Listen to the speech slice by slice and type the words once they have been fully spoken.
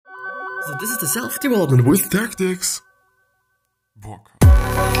So this is the self-development with tactics book.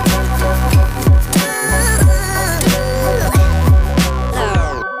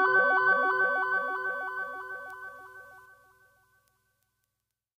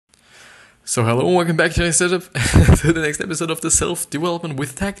 So hello and welcome back to the next episode of the Self-Development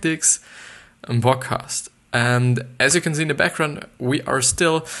with Tactics podcast. And as you can see in the background, we are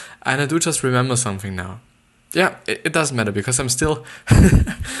still, and I do just remember something now. Yeah, it doesn't matter because I'm still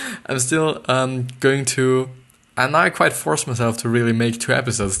going to, and I quite forced myself to really make 2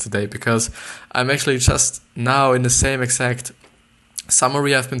 episodes today because I'm actually just now in the same exact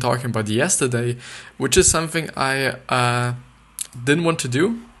summary I've been talking about yesterday, which is something I didn't want to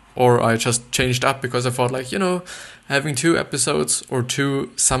do, or I just changed up because I thought having 2 episodes or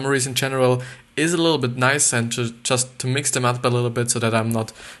 2 summaries in general is a little bit nice, and just to mix them up a little bit so that I'm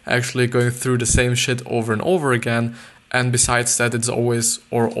not actually going through the same shit over and over again. And besides that, it's always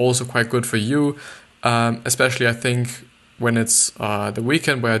or also quite good for you, especially I think when it's the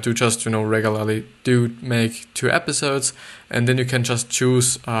weekend where I do just regularly do make 2 episodes, and then you can just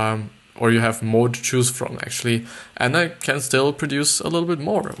choose or you have more to choose from actually, and I can still produce a little bit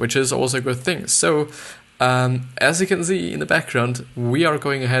more, which is also a good thing. So as you can see in the background, we are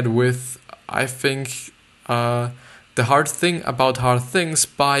going ahead with, I think, The Hard Thing About Hard Things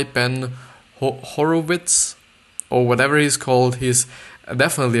by Ben Horowitz, or whatever he's called. He's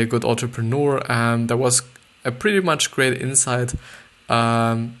definitely a good entrepreneur, and there was a pretty much great insight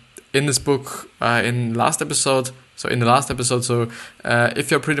in this book in the last episode. So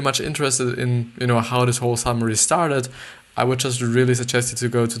if you're pretty much interested in how this whole summary started, I would just really suggest you to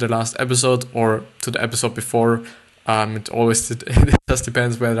go to the last episode or to the episode before. It just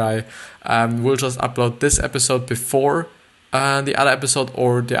depends whether I will just upload this episode before the other episode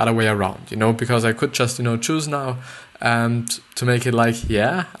or the other way around, because I could just choose now to make it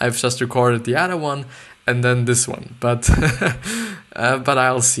I've just recorded the other one and then this one, but but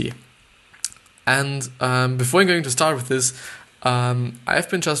I'll see. And before I'm going to start with this, I've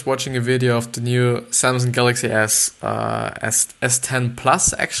been just watching a video of the new Samsung Galaxy S10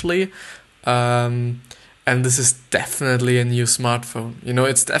 Plus actually. And this is definitely a new smartphone.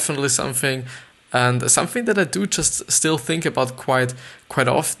 It's definitely something that I do just still think about quite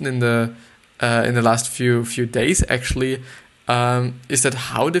often in the last few days actually. Is that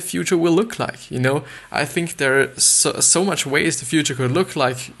how the future will look like? I think there are so much ways the future could look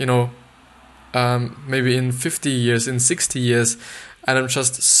like. Maybe in 50 years, in 60 years, and I'm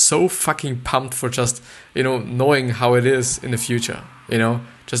just so fucking pumped for just knowing how it is in the future.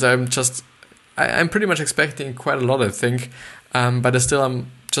 I'm pretty much expecting quite a lot, I think, but still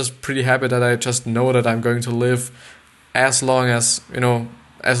I'm just pretty happy that I just know that I'm going to live as long as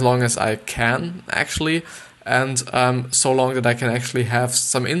I can actually, and so long that I can actually have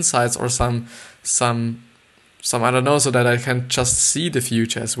some insights or some I don't know, so that I can just see the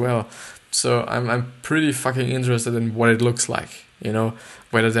future as well. So I'm pretty fucking interested in what it looks like,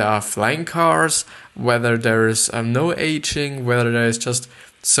 whether there are flying cars, whether there is no aging, whether there is just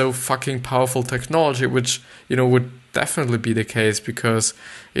so fucking powerful technology, which would definitely be the case because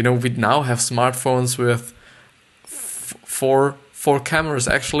we now have smartphones with four cameras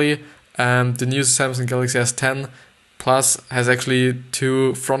actually. The new Samsung Galaxy S10 Plus has actually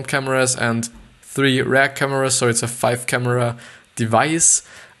 2 front cameras and 3 rear cameras, so it's a 5-camera device.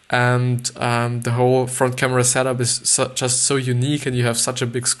 And the whole front camera setup is just so unique, and you have such a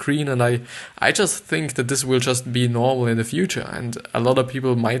big screen, and I just think that this will just be normal in the future, and a lot of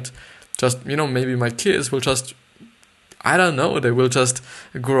people might just, maybe my kids will just, I don't know, they will just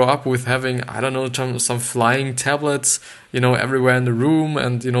grow up with having, I don't know, some flying tablets, everywhere in the room,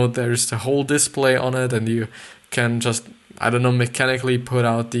 and, there's the whole display on it, and you can just, I don't know, mechanically put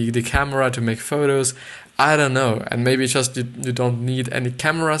out the camera to make photos. I don't know, and maybe just you don't need any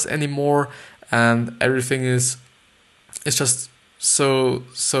cameras anymore, and everything is just so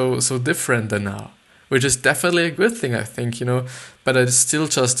different than now, which is definitely a good thing, I think, but I still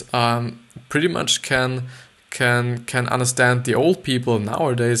just pretty much can understand the old people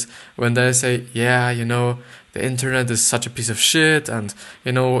nowadays when they say, the internet is such a piece of shit, and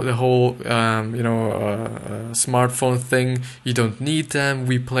the whole smartphone thing, you don't need them,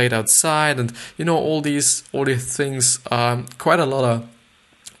 we played outside, and all these things. Quite a lot of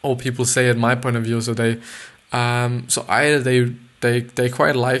old people say, in my point of view, so they either they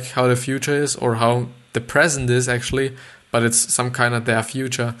quite like how the future is or how the present is actually, but it's some kind of their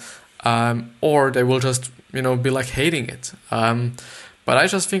future, or they will just be hating it. But I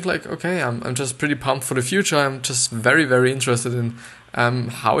just think okay, I'm just pretty pumped for the future. I'm just very, very interested in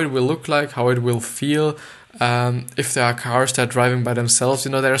how it will look like, how it will feel, if there are cars that are driving by themselves.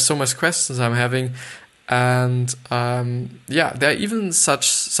 There are so much questions I'm having, and there are even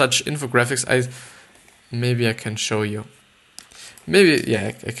such infographics. Maybe I can show you.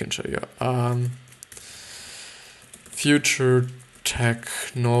 I can show you. Future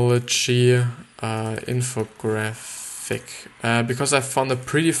technology infographic, because I found a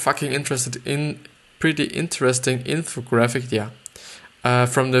pretty interesting infographic.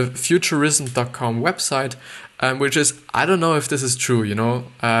 From the futurism.com website, which is, I don't know if this is true.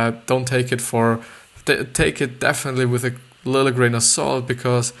 Don't take it definitely with a little grain of salt,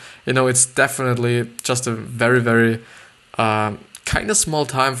 because it's definitely just a very, very kind of small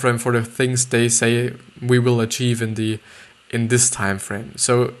time frame for the things they say we will achieve in this time frame.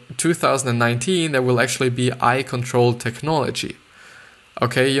 So 2019 there will actually be eye control technology.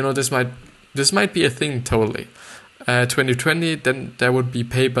 Okay, this might be a thing totally. 2020 then there would be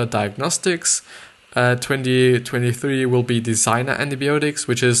paper diagnostics. 2023 will be designer antibiotics,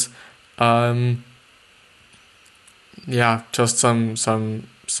 which is just some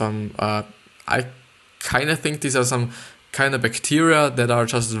I kind of think these are some kind of bacteria that are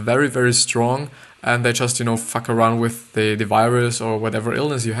just very, very strong, and they just fuck around with the virus or whatever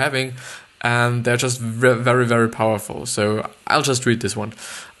illness you're having, and they're just very, very powerful. So I'll just read this one.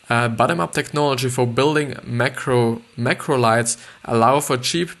 Bottom-up technology for building macrolides allow for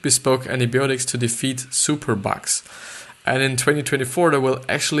cheap bespoke antibiotics to defeat superbugs. And in 2024 there will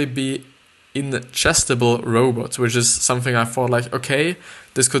actually be ingestible robots, which is something I thought like, okay,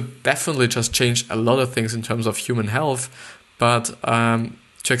 this could definitely just change a lot of things in terms of human health, but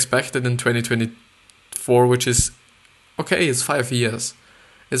to expect it in 2024, which is okay, it's 5 years.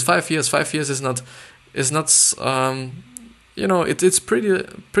 It's 5 years. 5 years is not it's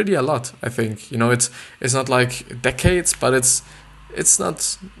pretty a lot, I think. It's not like decades, but it's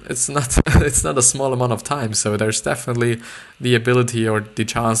not it's not a small amount of time. So there's definitely the ability or the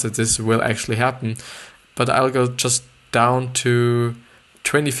chance that this will actually happen. But I'll go just down to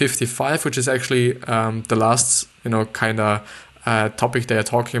 2055, which is actually the last kind of topic they are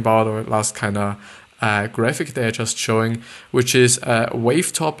talking about, or last kind of graphic they are just showing, which is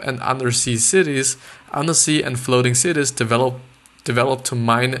wavetop and undersea and floating cities developed to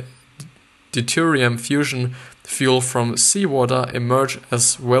mine deuterium fusion fuel from seawater emerge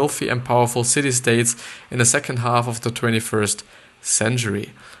as wealthy and powerful city-states in the second half of the 21st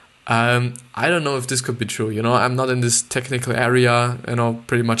century. I don't know if this could be true. I'm not in this technical area,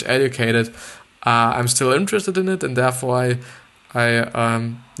 pretty much educated. I'm still interested in it, and therefore I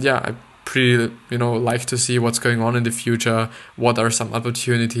pretty like to see what's going on in the future, what are some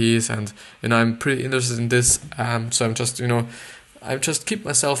opportunities, and I'm pretty interested in this, so I'm just I just keep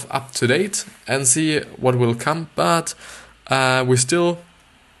myself up to date and see what will come, but we still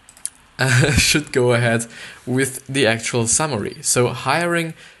should go ahead with the actual summary. So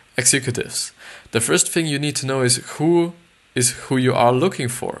hiring executives. The first thing you need to know is who you are looking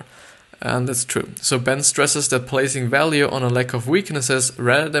for. And that's true. So Ben stresses that placing value on a lack of weaknesses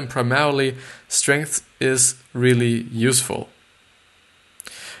rather than primarily strength is really useful.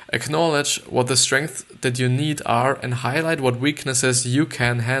 Acknowledge what the strengths that you need are and highlight what weaknesses you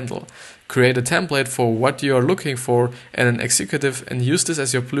can handle. Create a template for what you are looking for in an executive and use this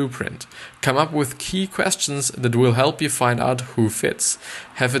as your blueprint. Come up with key questions that will help you find out who fits.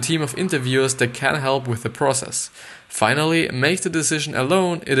 Have a team of interviewers that can help with the process. Finally, make the decision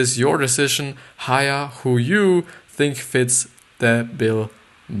alone. It is your decision. Hire who you think fits the bill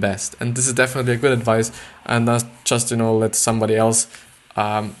best. And this is definitely a good advice, and not just let somebody else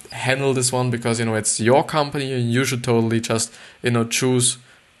handle this one, because it's your company and you should totally just choose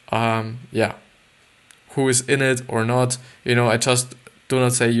who is in it or not. I just do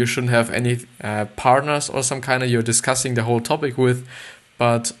not say you shouldn't have any partners or some kind of you're discussing the whole topic with,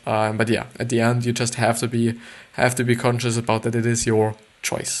 but yeah, at the end you just have to be conscious about that it is your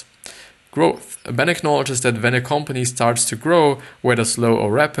choice. Growth. Ben acknowledges that when a company starts to grow, whether slow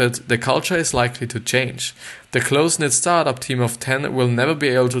or rapid, the culture is likely to change. The close-knit startup team of 10 will never be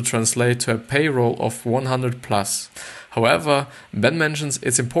able to translate to a payroll of 100 plus. However, Ben mentions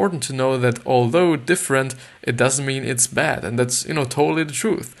it's important to know that although different, it doesn't mean it's bad, and that's totally the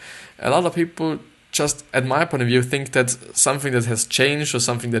truth. A lot of people just, at my point of view, think that something that has changed or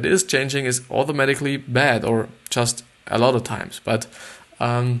something that is changing is automatically bad, or just a lot of times. But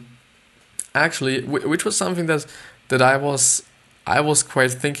actually, which was something that I was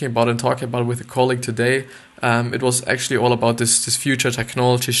quite thinking about and talking about with a colleague today. It was actually all about this future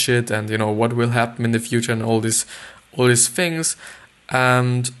technology shit, and what will happen in the future and all these things.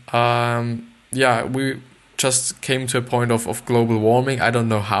 And we just came to a point of global warming. I don't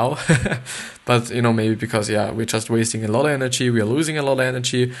know how, but maybe because we're just wasting a lot of energy, we are losing a lot of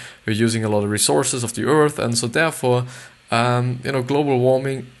energy, we're using a lot of resources of the earth, and so therefore, global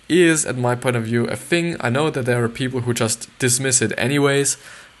warming is, at my point of view, a thing. I know that there are people who just dismiss it anyways,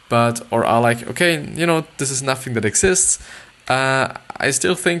 or are like, okay, this is nothing that exists. I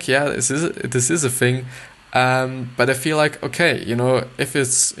still think, this is a thing. But I feel like, okay, if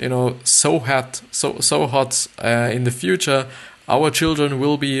it's, so hot in the future, our children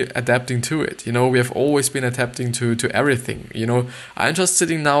will be adapting to it. We have always been adapting to everything. I'm just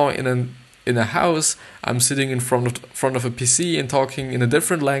sitting now in a house. I'm sitting in front of a PC and talking in a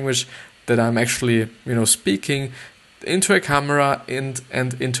different language that I'm actually, speaking into a camera and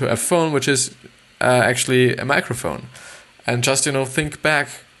into a phone, which is actually a microphone. And just, think back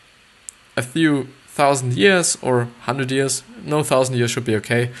a few 1,000 years or 100 years, no, 1,000 years should be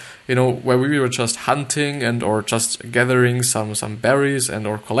okay, where we were just hunting or just gathering some berries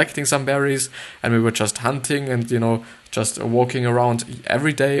or collecting some berries, and we were just hunting and, just walking around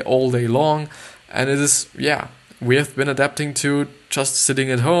every day, all day long. And it is, we have been adapting to just sitting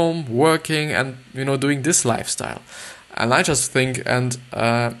at home, working and, doing this lifestyle. And I just think, and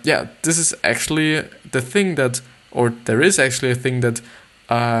this is actually the thing that, or there is actually a thing that,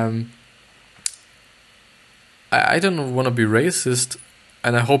 I don't want to be racist,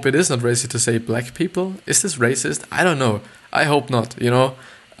 and I hope it is not racist to say black people. Is this racist? I don't know. I hope not,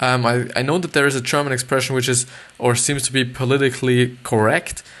 I know that there is a German expression which is, or seems to be politically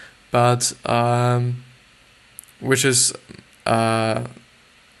correct, but which is,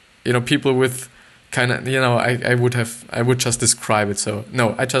 people with kind of, I would just describe it. So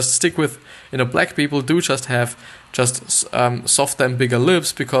no, I just stick with, black people do just have just softer and bigger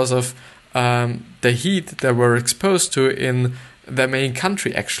lips because of the heat they were exposed to in their main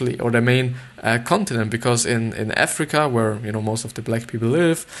country, actually, or their main continent, because in Africa, where most of the black people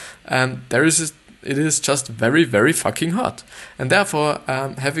live, it is just very, very fucking hot, and therefore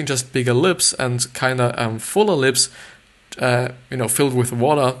having just bigger lips and kind of fuller lips, filled with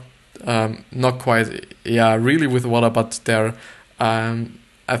water, not quite, really with water, but they're,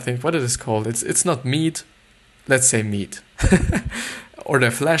 I think, what it is called, it's not meat, let's say meat. Or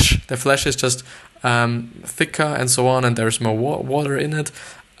their flesh is just thicker and so on, and there's more water in it,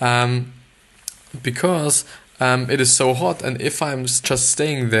 because it is so hot, and if I'm just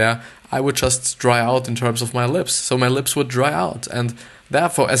staying there, I would just dry out in terms of my lips, so my lips would dry out, and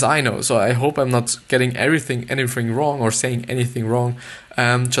therefore, as I know, so I hope I'm not getting anything wrong or saying anything wrong,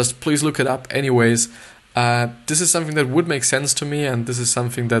 just please look it up anyways. This is something that would make sense to me, and this is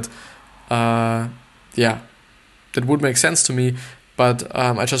something that that would make sense to me. But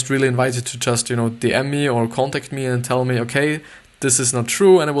I just really invite you to just, DM me or contact me and tell me, okay, this is not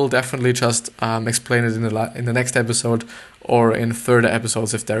true, and I will definitely just explain it in the next episode or in further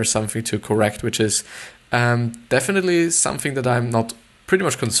episodes if there is something to correct, which is definitely something that I'm not pretty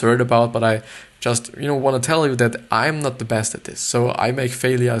much concerned about, but I just, want to tell you that I'm not the best at this. So I make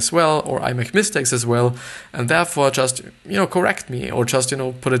failure as well, or I make mistakes as well, and therefore just, correct me, or just,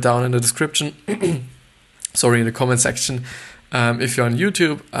 put it down in the description, in the comment section. If you're on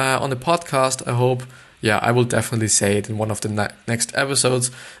YouTube, on the podcast, I hope, I will definitely say it in one of the next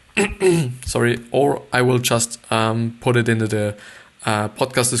episodes. Or I will just put it into the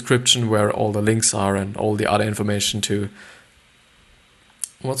podcast description where all the links are and all the other information to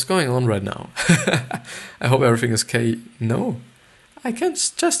what's going on right now. I hope everything is okay. No, I can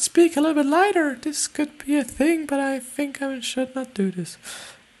just speak a little bit lighter. This could be a thing, but I think I should not do this.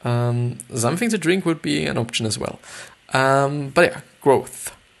 Something to drink would be an option as well. But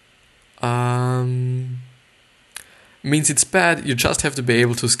growth means it's bad. You just have to be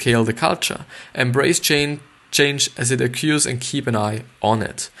able to scale the culture, embrace change as it occurs, and keep an eye on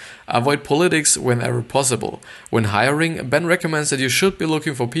it. Avoid politics whenever possible. When hiring, Ben recommends that you should be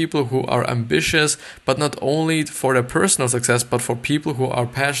looking for people who are ambitious, but not only for their personal success, but for people who are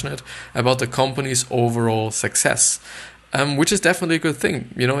passionate about the company's overall success. Which is definitely a good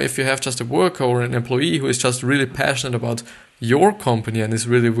thing. If you have just a worker or an employee who is just really passionate about your company and is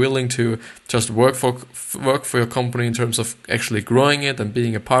really willing to just work for your company in terms of actually growing it and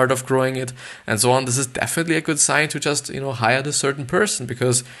being a part of growing it and so on, this is definitely a good sign to just, hire this certain person,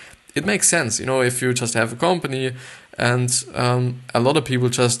 because it makes sense. If you just have a company and a lot of people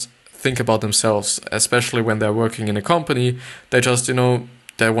just think about themselves, especially when they're working in a company, they just,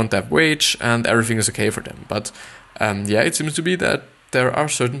 they want that wage and everything is okay for them. But it seems to be that there are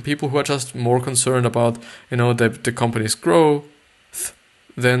certain people who are just more concerned about, the company's growth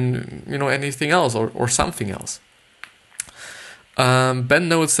than, anything else or something else. Ben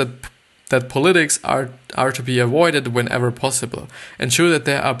notes that that politics are to be avoided whenever possible. Ensure that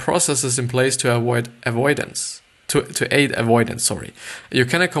there are processes in place to avoid avoidance. To aid avoidance, sorry. You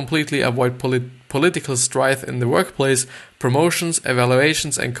cannot completely avoid political strife in the workplace. Promotions,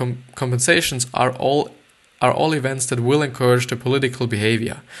 evaluations, and compensations are all events that will encourage the political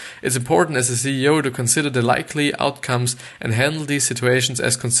behavior. It's important as a CEO to consider the likely outcomes and handle these situations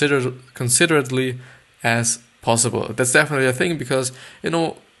as considerately as possible. That's definitely a thing because, a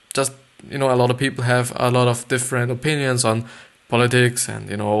lot of people have a lot of different opinions on politics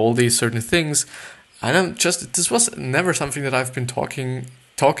and, all these certain things. And this was never something that I've been talking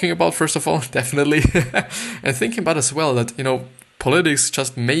about, first of all, definitely. And thinking about as well that, politics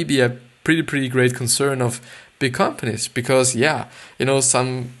just may be a pretty great concern of big companies because,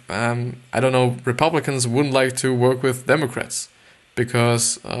 some, Republicans wouldn't like to work with Democrats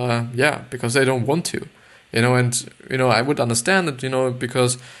because they don't want to, I would understand that,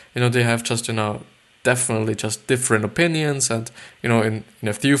 because, they have just, definitely just different opinions and in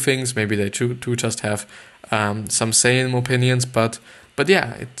a few things maybe they do just have some same opinions but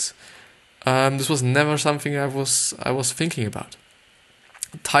yeah it's this was never something I was thinking about.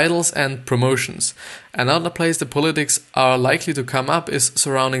 Titles and promotions. Another place the politics are likely to come up is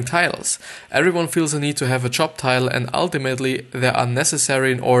surrounding titles. Everyone feels a need to have a job title and ultimately they are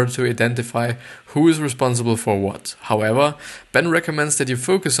necessary in order to identify who is responsible for what. However, Ben recommends that you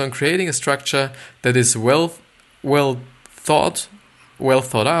focus on creating a structure that is well thought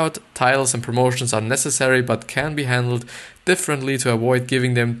out. Titles and promotions are necessary but can be handled differently to avoid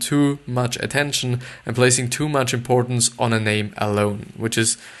giving them too much attention and placing too much importance on a name alone, which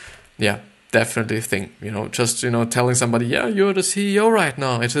is definitely a thing. Just telling somebody, you're the CEO right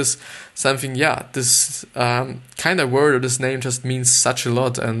now. It is something, this kind of word or this name just means such a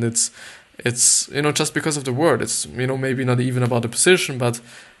lot, and it's just because of the word. It's maybe not even about the position, but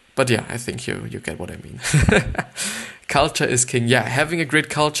I think you get what I mean. Culture is king. Having a great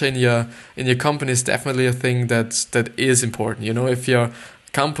culture in your company is definitely a thing that is important. If your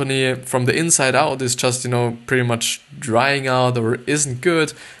company from the inside out is just pretty much drying out or isn't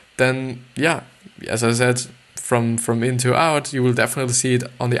good, then as I said, from in to out, you will definitely see it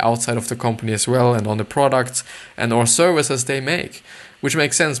on the outside of the company as well, and on the products and or services they make. Which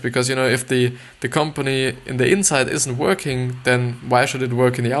makes sense because if the company in the inside isn't working, then why should it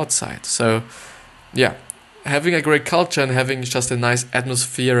work in the outside? So having a great culture and having just a nice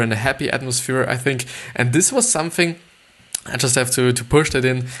atmosphere and a happy atmosphere, I think, and this was something I just have to push that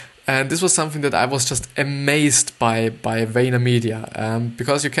in. And this was something that I was just amazed by VaynerMedia,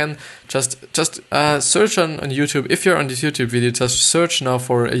 because you can just search on YouTube. If you're on this YouTube video, just search now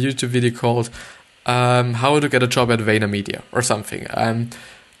for a YouTube video called how to get a job at VaynerMedia or something.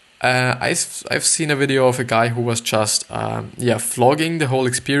 I've seen a video of a guy who was just vlogging the whole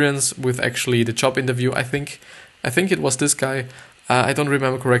experience with actually the job interview. I think it was this guy. I don't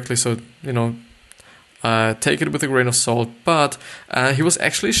remember correctly, so take it with a grain of salt. But he was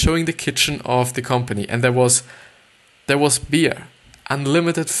actually showing the kitchen of the company, and there was beer,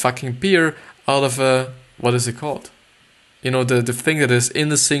 unlimited fucking beer out of a, what is it called? The thing that is in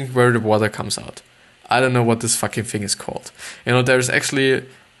the sink where the water comes out. I don't know what this fucking thing is called. There's actually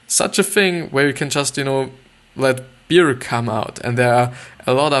such a thing where you can just, let beer come out. And there are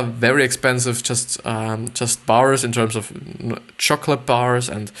a lot of very expensive just bars in terms of chocolate bars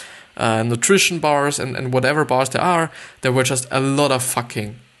and nutrition bars and whatever bars there are. There were just a lot of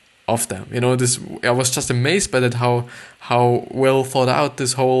fucking of them. I was just amazed by that, how well thought out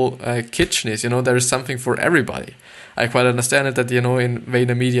this whole kitchen is. There is something for everybody. I quite understand it that, in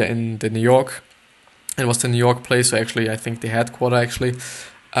VaynerMedia in the New York, it was the New York place, so actually I think the headquarter actually.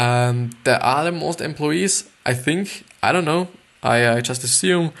 There are the most employees, I think. I don't know. I just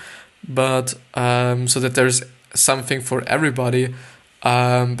assume. But so that there's something for everybody.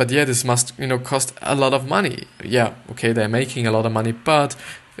 But this must, cost a lot of money. Yeah, okay, they're making a lot of money, but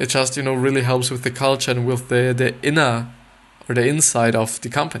it just, really helps with the culture and with the inner or the inside of the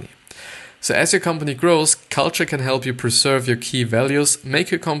company. So as your company grows, culture can help you preserve your key values,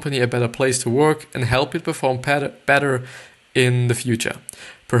 make your company a better place to work, and help it perform better in the future.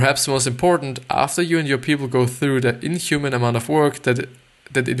 Perhaps most important, after you and your people go through the inhuman amount of work that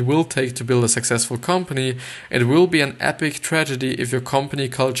it will take to build a successful company, it will be an epic tragedy if your company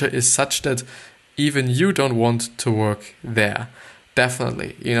culture is such that even you don't want to work there.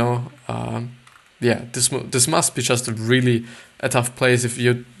 Definitely, this must be just really a tough place if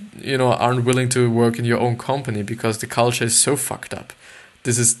you aren't willing to work in your own company because the culture is so fucked up.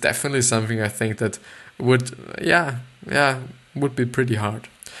 This is definitely something I think that would be pretty hard.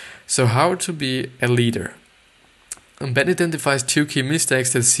 So how to be a leader? Ben identifies 2 key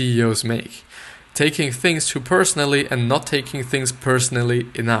mistakes that CEOs make: taking things too personally and not taking things personally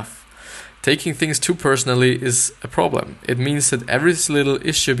enough. Taking things too personally is a problem. It means that every little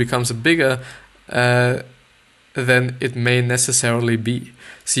issue becomes bigger than it may necessarily be.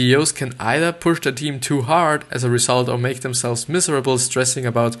 CEOs can either push the team too hard as a result or make themselves miserable stressing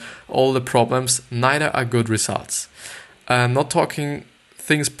about all the problems. Neither are good results. Not taking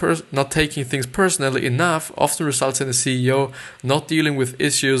things personally enough often results in a CEO not dealing with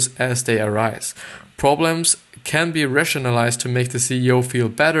issues as they arise. Problems can be rationalized to make the CEO feel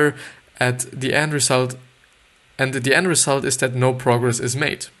better at the end result, and the end result is that no progress is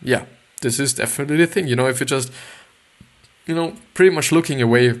made. Yeah, this is definitely the thing. If you're just, pretty much looking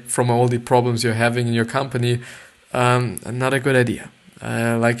away from all the problems you're having in your company, not a good idea.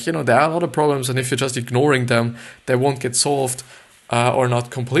 There are a lot of problems, and if you're just ignoring them, they won't get solved, or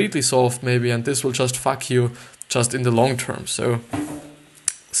not completely solved maybe, and this will just fuck you just in the long term. So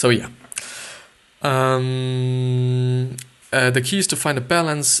yeah. The key is to find a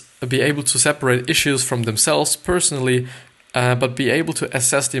balance, be able to separate issues from themselves personally, but be able to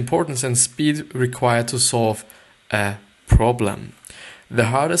assess the importance and speed required to solve a problem. The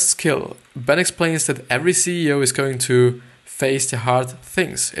hardest skill. Ben explains that every CEO is going to face the hard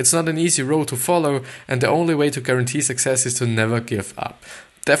things. It's not an easy road to follow, and the only way to guarantee success is to never give up.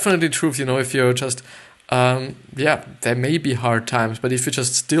 Definitely truth, if you're just, there may be hard times, but if you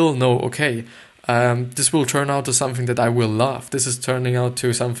just still know, okay, this will turn out to something that I will love. This is turning out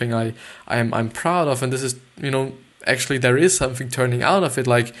to something I'm proud of, and this is, actually there is something turning out of it.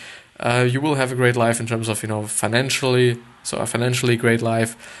 Like, you will have a great life in terms of, financially, so a financially great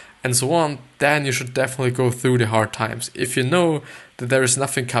life, and so on. Then you should definitely go through the hard times. If you know that there is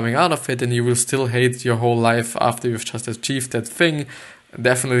nothing coming out of it, and you will still hate your whole life after you've just achieved that thing,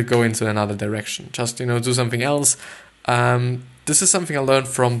 definitely go into another direction. Just, do something else. This is something I learned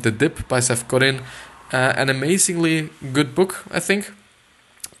from The Dip by Seth Godin. An amazingly good book, I think,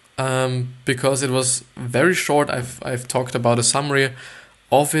 because it was very short. I've talked about a summary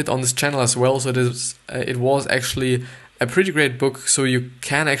of it on this channel as well. So it was actually a pretty great book. So you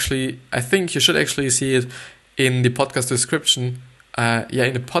can actually, I think you should actually see it in the podcast description. Not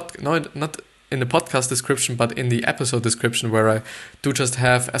in the podcast description, but in the episode description, where I do just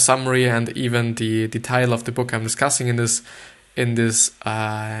have a summary and even the title of the book I'm discussing in this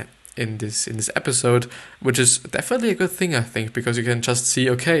episode, which is definitely a good thing, I think, because you can just see,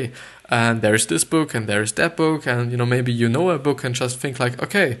 okay, and there's this book and there's that book, and maybe a book and just think like,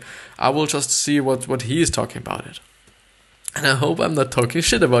 okay, I will just see what he is talking about it. And I hope I'm not talking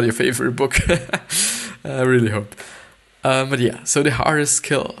shit about your favorite book. I really hope. But yeah, so the hardest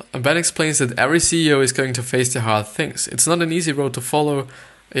skill. Ben explains that every CEO is going to face the hard things. It's not an easy road to follow.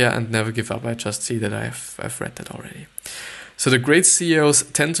 Yeah, and never give up. I just see that I've read that already. So the great CEOs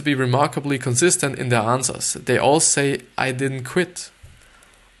tend to be remarkably consistent in their answers. They all say, I didn't quit.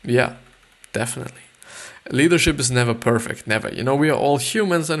 Yeah, definitely. Leadership is never perfect, never. We are all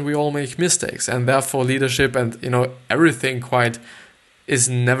humans and we all make mistakes. And therefore leadership and, everything is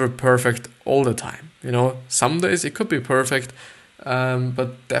never perfect all the time. Some days it could be perfect,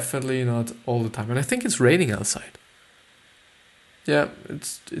 but definitely not all the time. And I think it's raining outside. Yeah,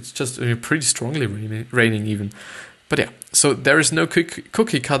 it's just pretty strongly raining even. But yeah, so there is no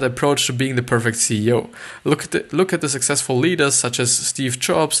cookie cutter approach to being the perfect CEO. Look at the successful leaders such as Steve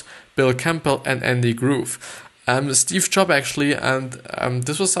Jobs, Bill Campbell, and Andy Grove. Steve Jobs actually, and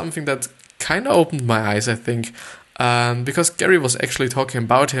this was something that kind of opened my eyes, I think, because Gary was actually talking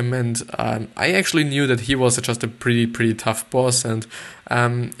about him, and I actually knew that he was just a pretty tough boss, and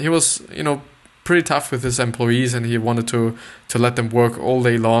he was pretty tough with his employees, and he wanted to let them work all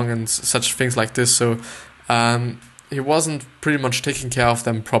day long and such things like this. So he wasn't pretty much taking care of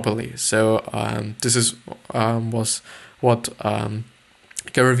them properly. So this was what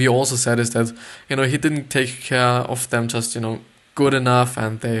Gary Vee also said, is that he didn't take care of them just good enough,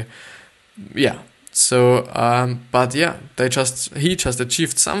 and they So, but yeah, he just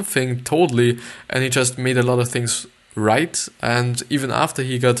achieved something totally, and he just made a lot of things right. And even after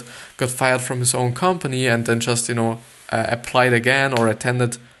he got fired from his own company, and then just applied again, or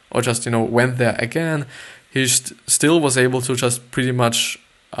attended, or just went there again, he still was able to just pretty much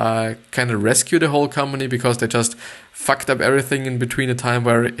kind of rescue the whole company, because they just fucked up everything in between the time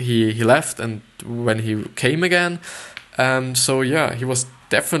where he left and when he came again. So yeah, he was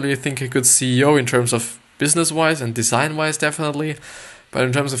definitely, I think, a good CEO in terms of business-wise and design-wise, definitely. But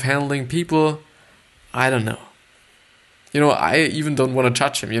in terms of handling people, I don't know. I even don't want to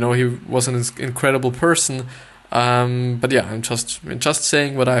judge him. He was an incredible person. But yeah, I'm just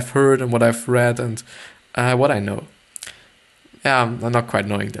saying what I've heard and what I've read and what I know. Yeah, I'm not quite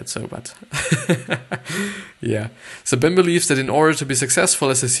knowing that, so, but yeah. So Ben believes that in order to be successful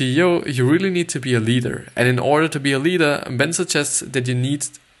as a CEO, you really need to be a leader. And in order to be a leader, Ben suggests that you need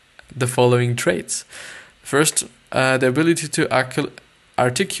the following traits. First, the ability to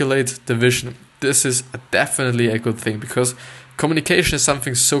articulate the vision. This is definitely a good thing, because communication is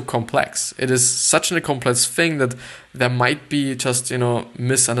something so complex. It is such a complex thing that there might be just,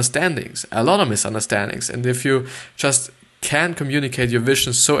 misunderstandings, a lot of misunderstandings. And if you just can communicate your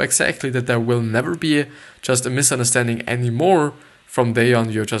vision so exactly that there will never be just a misunderstanding anymore from day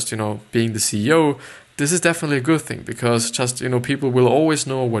on, you're just, being the CEO, this is definitely a good thing, because just, people will always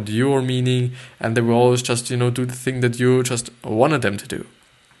know what you're meaning, and they will always just, do the thing that you just wanted them to do.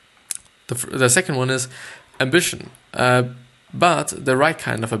 The second one is ambition. But the right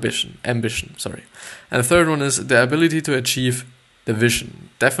kind of ambition. And the third one is the ability to achieve the vision.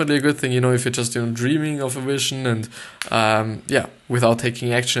 Definitely a good thing, if you're just dreaming of a vision and without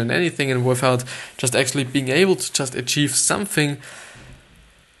taking action in anything and without just actually being able to just achieve something,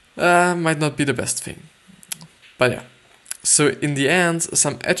 might not be the best thing. But yeah. So in the end,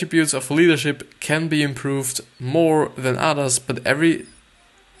 some attributes of leadership can be improved more than others, but every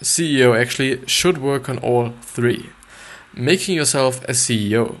CEO actually should work on all three. Making yourself a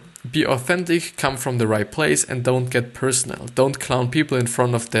CEO. Be authentic, come from the right place, and don't get personal. Don't clown people in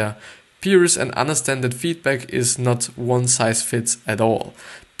front of their peers, and understand that feedback is not one size fits at all.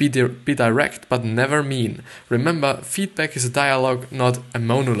 Be direct, but never mean. Remember, feedback is a dialogue, not a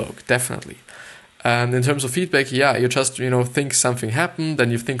monologue, definitely. And in terms of feedback, you just, think something happened,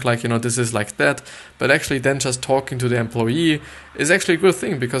 and you think this is like that. But actually then just talking to the employee is actually a good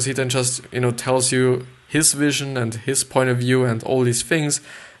thing, because he then just, tells you his vision and his point of view and all these things.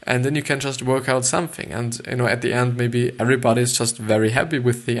 And then you can just work out something. And, at the end, maybe everybody is just very happy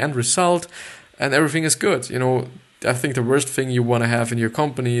with the end result and everything is good. I think the worst thing you want to have in your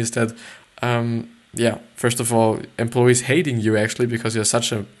company is that, first of all, employees hating you actually because you're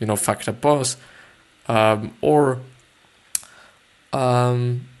such a, fucked up boss.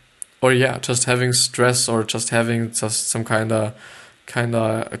 Just having stress, or just having just some kind of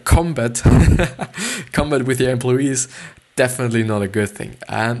combat with your employees. Definitely not a good thing.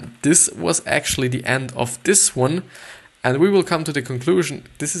 And this was actually the end of this one, and we will come to the conclusion.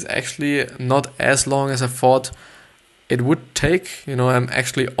 This is actually not as long as I thought it would take. I'm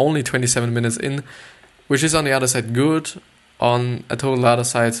actually only 27 minutes in, which is on the other side good, on a total other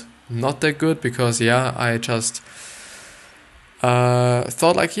side not that good, because I just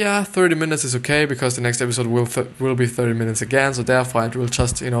thought 30 minutes is okay, because the next episode will be 30 minutes again, so therefore I will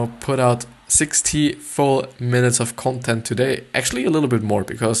just put out 60 full minutes of content today. Actually a little bit more,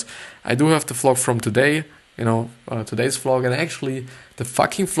 because I do have the vlog from today, today's vlog, and actually the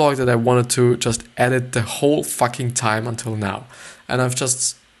fucking vlog that I wanted to just edit the whole fucking time until now, and I've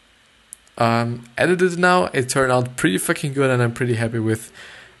just edited it now. It turned out pretty fucking good, and I'm pretty happy with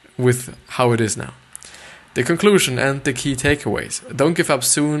how it is now. The conclusion and the key takeaways. Don't give up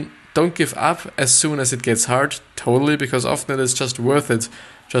as soon as it gets hard, totally, because often it is just worth it,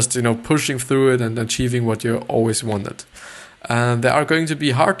 just pushing through it and achieving what you always wanted. There are going to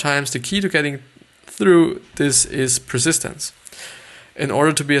be hard times. The key to getting through this is persistence. In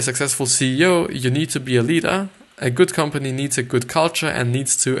order to be a successful CEO, you need to be a leader. A good company needs a good culture and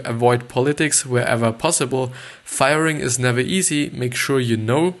needs to avoid politics wherever possible. Firing is never easy. Make sure you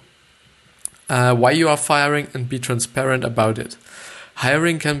know why you are firing and be transparent about it.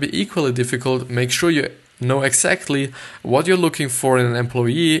 Hiring can be equally difficult. Make sure you know exactly what you're looking for in an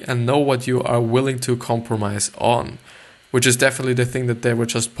employee and know what you are willing to compromise on, which is definitely the thing that they were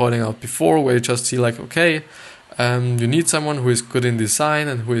just pointing out before, where you just see you need someone who is good in design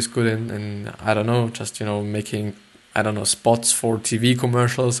and who is good in making, spots for TV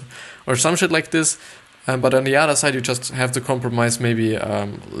commercials or some shit like this. But on the other side, you just have to compromise maybe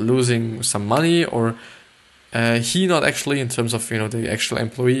losing some money, or he not actually, in terms of the actual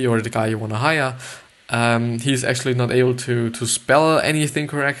employee or the guy you want to hire, he's actually not able to spell anything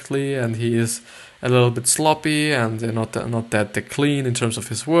correctly, and he is a little bit sloppy and not that clean in terms of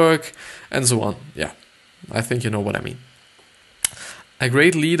his work, and so on. Yeah, I think you know what I mean. A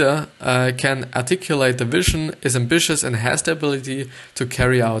great leader can articulate the vision, is ambitious, and has the ability to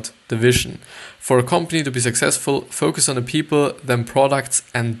carry out the vision. For a company to be successful, focus on the people, then products,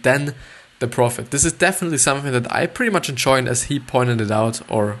 and then the profit. This is definitely something that I pretty much enjoyed, as he pointed it out,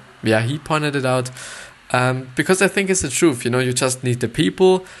 because I think it's the truth. You just need the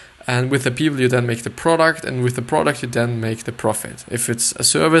people, and with the people you then make the product, and with the product you then make the profit. If it's a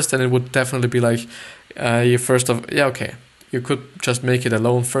service, then it would definitely be you could just make it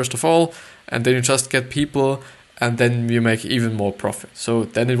alone first of all, and then you just get people and then you make even more profit. So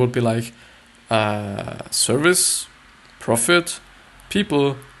then it would be like service, profit,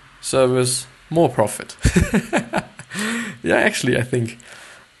 people, service, more profit. Yeah, actually, I think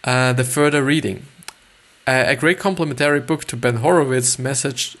the further reading. A great complementary book to Ben Horowitz's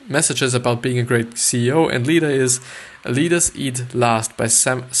messages about being a great CEO and leader is Leaders Eat Last by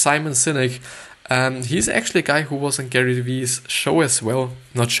Simon Sinek. He's actually a guy who was on Gary Vee's show as well.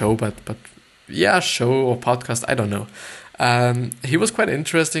 Not show, but yeah, show or podcast, I don't know. He was quite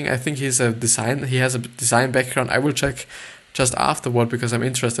interesting. I think he has a design background. I will check just afterward because I'm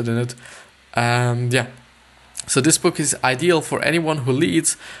interested in it. Yeah. So this book is ideal for anyone who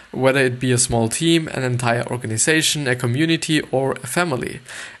leads, whether it be a small team, an entire organization, a community, or a family.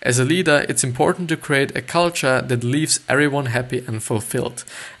 As a leader, it's important to create a culture that leaves everyone happy and fulfilled.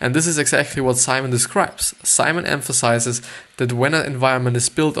 And this is exactly what Simon describes. Simon emphasizes that when an environment is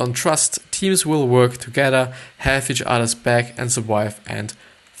built on trust, teams will work together, have each other's back, and survive and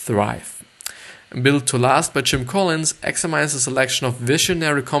thrive. Built to Last by Jim Collins examines a selection of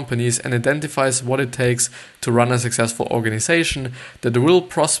visionary companies and identifies what it takes to run a successful organization that will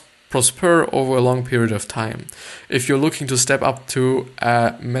prosper over a long period of time. If you're looking to step up to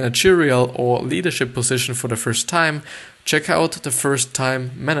a managerial or leadership position for the first time, check out The First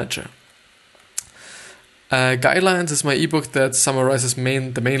Time Manager. Guidelines is my ebook that summarizes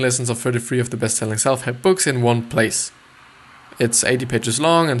the main lessons of 33 of the best-selling self-help books in one place. It's 80 pages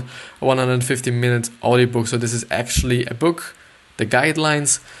long and a 150-minute audiobook, so this is actually a book, the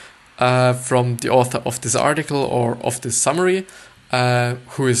guidelines from the author of this article or of this summary,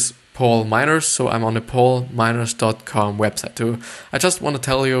 who is Paul Miners. So I'm on the paulminers.com website too. I just want to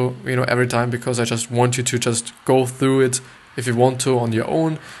tell you, every time, because I just want you to just go through it if you want to on your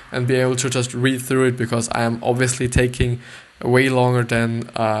own and be able to just read through it, because I am obviously taking way longer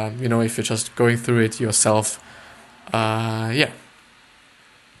than, if you're just going through it yourself. Yeah.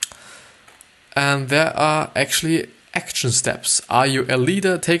 And there are actually action steps. Are you a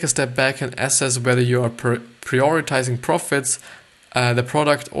leader? Take a step back and assess whether you are prioritizing profits, the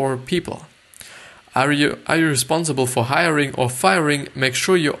product, or people. Are you responsible for hiring or firing? Make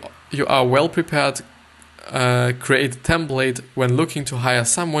sure you are well prepared. Create a template when looking to hire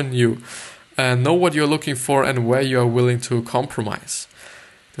someone new. Know what you're looking for and where you are willing to compromise.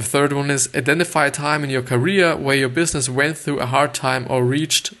 The third one is identify a time in your career where your business went through a hard time or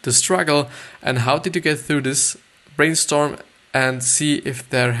reached the struggle, and how did you get through this? Brainstorm and see if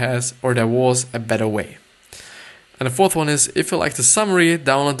there was a better way. And the fourth one is, if you like the summary,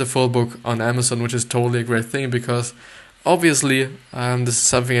 download the full book on Amazon, which is totally a great thing, because obviously this is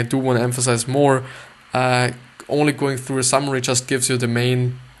something I do want to emphasize more. Only going through a summary just gives you the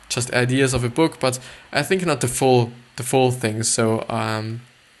main just ideas of a book, but I think not the full thing. So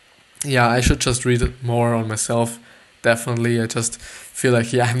yeah, I should just read it more on myself. Definitely, I just feel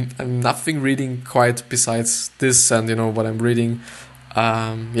like I'm nothing reading quite besides this and what I'm reading.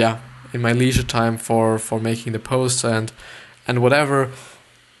 In my leisure time for making the posts and whatever.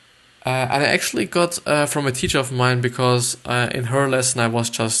 And I actually got from a teacher of mine, because in her lesson I was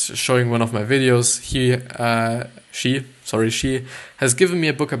just showing one of my videos. She has given me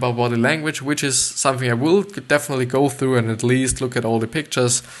a book about body language, which is something I will definitely go through and at least look at all the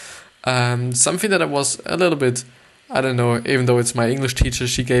pictures. Something that I was a little bit, I don't know, even though it's my English teacher,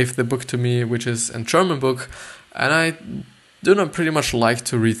 she gave the book to me, which is a German book, and I do not pretty much like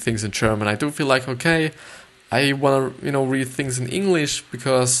to read things in German. I do feel like, okay, I want to, read things in English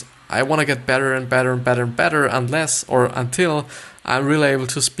because I want to get better and better and better and better until I'm really able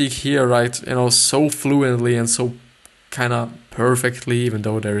to speak here, right, so fluently and so kind of perfectly, even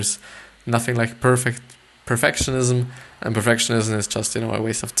though there's nothing like perfectionism, and perfectionism is just, a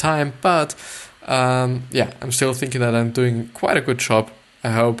waste of time. But I'm still thinking that I'm doing quite a good job, I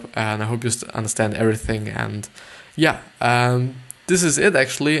hope, and I hope you understand everything. And this is it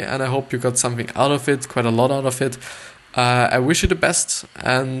actually, and I hope you got something out of it, quite a lot out of it. I wish you the best,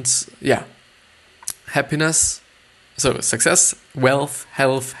 and happiness, so success, wealth,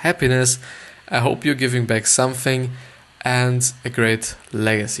 health, happiness. I hope you're giving back something, and a great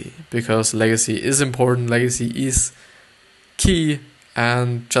legacy, because legacy is important, legacy is key,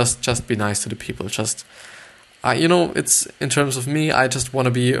 and just be nice to the people. Just it's in terms of me, I just want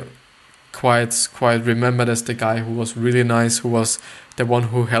to be quite remembered as the guy who was really nice, who was the one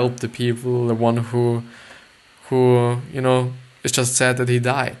who helped the people, the one who it's just sad that he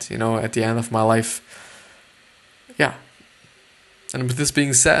died, at the end of my life. Yeah. And with this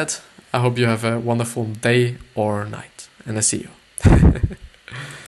being said, I hope you have a wonderful day or night, and I see you.